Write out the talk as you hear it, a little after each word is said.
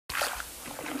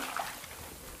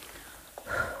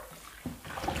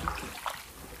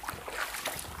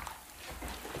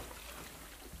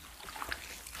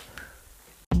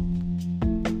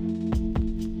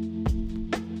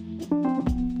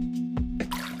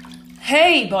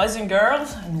Hey, boys and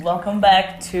girls, and welcome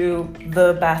back to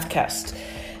the Bathcast,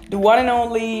 the one and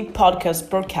only podcast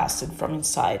broadcasted from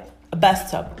inside a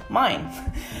bathtub, mine.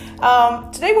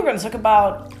 Today we're going to talk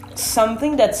about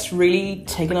something that's really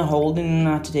taken a hold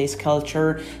in today's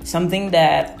culture, something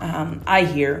that I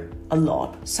hear a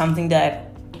lot, something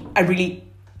that I really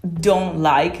don't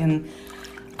like and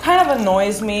kind of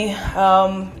annoys me.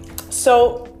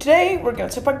 So today we're going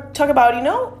to talk about,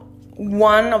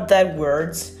 one of that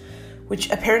words which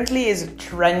apparently is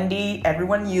trendy,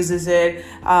 everyone uses it,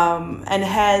 and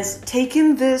has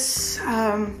taken this,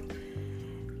 I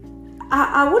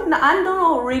don't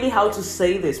know really how to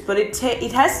say this, but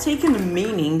it has taken a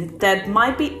meaning that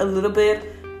might be a little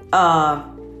bit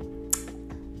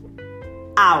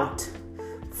out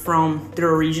from the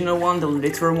original one, the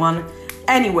literal one.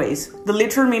 Anyways, the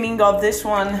literal meaning of this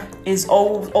one is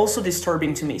also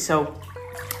disturbing to me. So,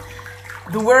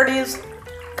 the word is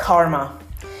karma.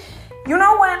 You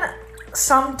know when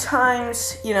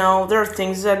sometimes, there are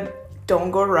things that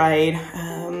don't go right,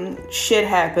 shit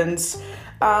happens,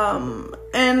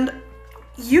 and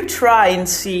you try and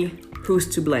see who's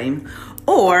to blame,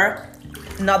 or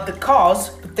not the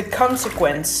cause, but the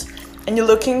consequence, and you're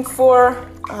looking for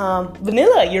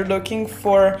vanilla, you're looking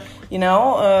for,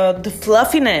 the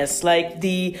fluffiness, like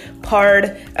the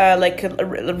part, like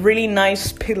a really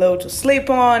nice pillow to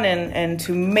sleep on and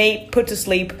to put to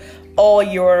sleep all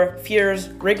your fears,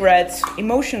 regrets,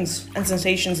 emotions, and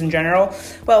sensations in general.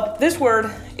 Well, this word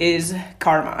is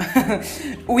karma.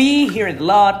 We hear it a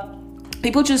lot.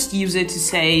 People just use it to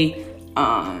say,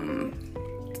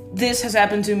 this has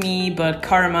happened to me, but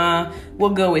karma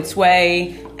will go its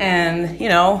way, and,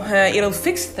 it'll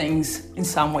fix things in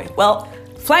some way. Well,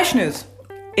 flash news,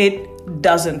 it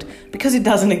doesn't, because it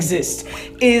doesn't exist.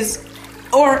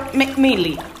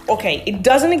 Mainly, okay, it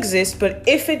doesn't exist, but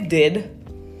if it did,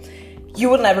 you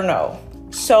would never know.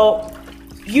 So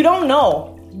you don't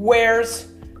know where's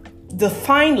the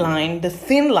fine line, the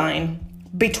thin line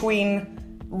between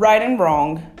right and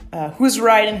wrong, who's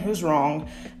right and who's wrong,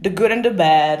 the good and the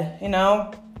bad,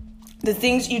 the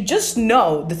things you just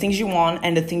know, the things you want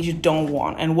and the things you don't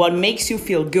want, and what makes you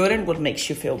feel good and what makes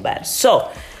you feel bad. So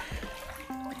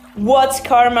what's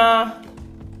karma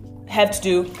have to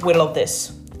do with all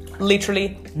this?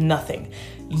 Literally nothing.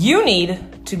 You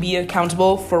need to be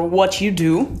accountable for what you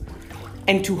do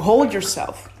and to hold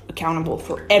yourself accountable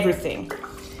for everything.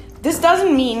 This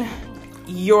doesn't mean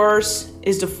yours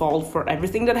is the fault for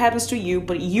everything that happens to you,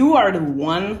 but you are the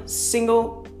one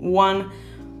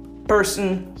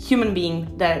person, human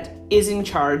being that is in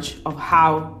charge of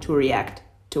how to react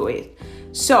to it.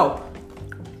 So,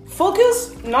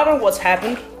 focus not on what's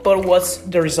happened, but what's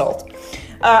the result.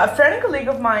 A friend and colleague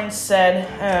of mine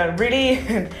said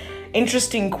really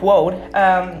interesting quote,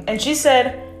 and she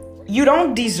said, you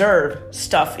don't deserve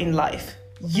stuff in life,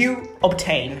 you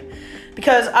obtain.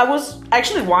 Because I was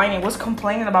actually whining, was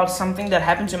complaining about something that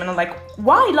happened to me, and I'm like,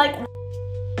 why?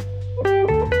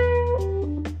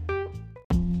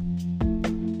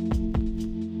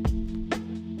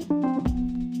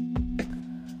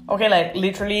 Okay,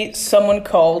 literally someone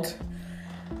called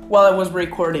while I was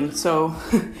recording, so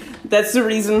that's the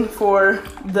reason for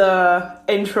the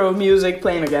intro music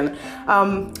playing again.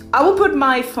 I will put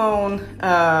my phone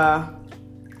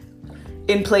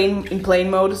in plane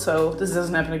mode, so this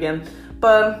doesn't happen again.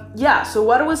 But yeah, so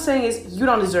what I was saying is you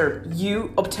don't deserve,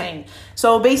 you obtain.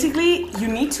 So basically, you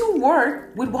need to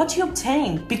work with what you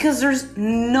obtain, because there's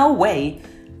no way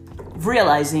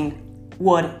realizing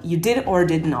what you did or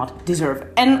did not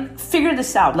deserve. And figure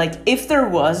this out, if there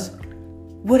was,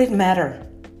 would it matter?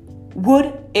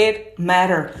 Would it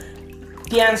matter?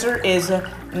 The answer is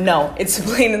no. It's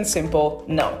plain and simple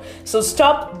no. So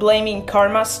stop blaming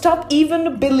karma. Stop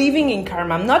even believing in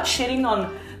karma. I'm not shitting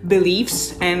on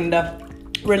beliefs and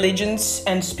religions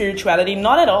and spirituality.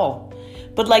 Not at all.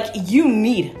 But you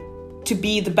need to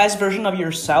be the best version of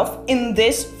yourself in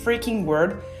this freaking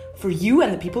world for you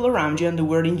and the people around you and the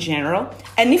world in general.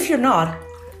 And if you're not,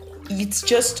 it's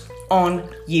just on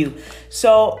you.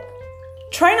 So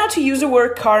try not to use the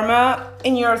word karma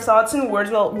in your thoughts and words.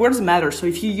 Well, words matter. So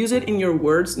if you use it in your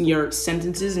words, in your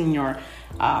sentences, in your,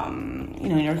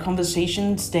 in your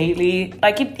conversations daily,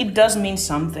 it does mean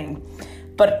something.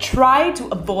 But try to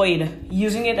avoid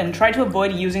using it, and try to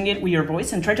avoid using it with your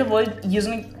voice, and try to avoid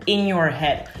using it in your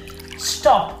head.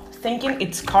 Stop thinking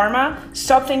it's karma.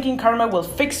 Stop thinking karma will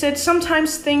fix it.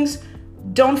 Sometimes things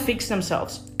don't fix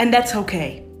themselves, and that's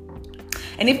okay.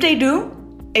 And if they do,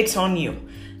 it's on you.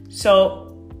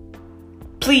 So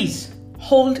please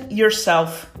hold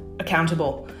yourself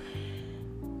accountable.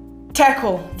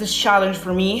 Tackle this challenge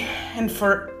for me and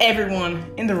for everyone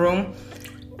in the room.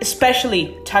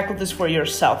 especially tackle this for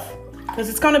yourself, because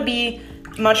it's gonna be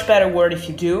much better word if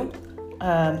you do,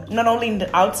 not only in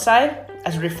the outside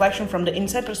as a reflection from the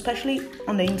inside, but especially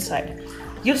on the inside.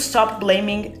 You stop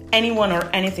blaming anyone or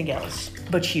anything else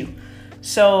but you.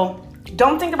 So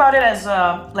don't think about it as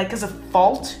a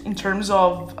fault in terms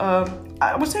of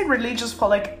I would say religious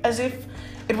fault, like as if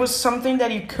it was something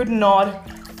that you could not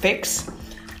fix.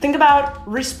 Think about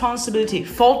responsibility.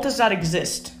 Fault does not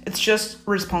exist. It's just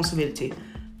responsibility.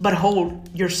 But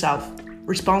hold yourself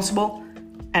responsible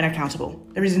and accountable.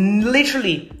 There is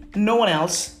literally no one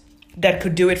else that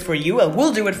could do it for you, or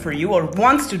will do it for you, or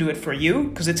wants to do it for you,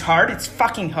 because it's hard. It's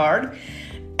fucking hard.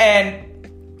 And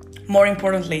more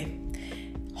importantly,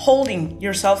 holding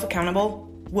yourself accountable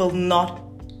will not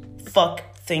fuck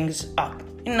things up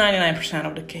in 99%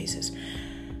 of the cases.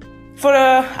 For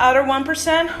the other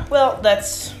 1%, well,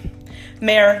 that's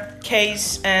mere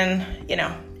case, and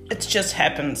it just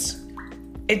happens.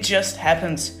 It just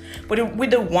happens. But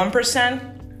with the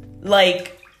 1%,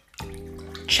 like,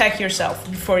 check yourself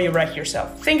before you wreck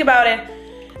yourself. Think about it,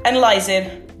 analyze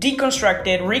it, deconstruct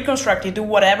it, reconstruct it, do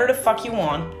whatever the fuck you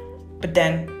want, but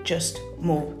then just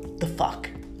move the fuck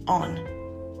on.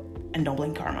 And don't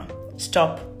blame karma.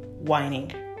 Stop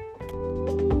whining.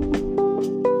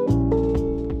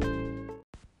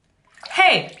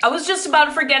 Hey, I was just about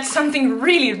to forget something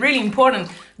really, really important.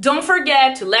 Don't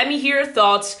forget to let me hear your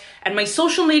thoughts at my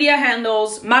social media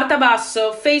handles, Marta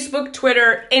Basso, Facebook,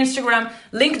 Twitter, Instagram,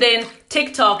 LinkedIn,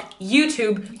 TikTok,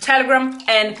 YouTube, Telegram,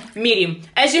 and Medium.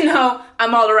 As you know,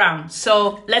 I'm all around,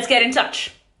 so let's get in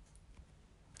touch.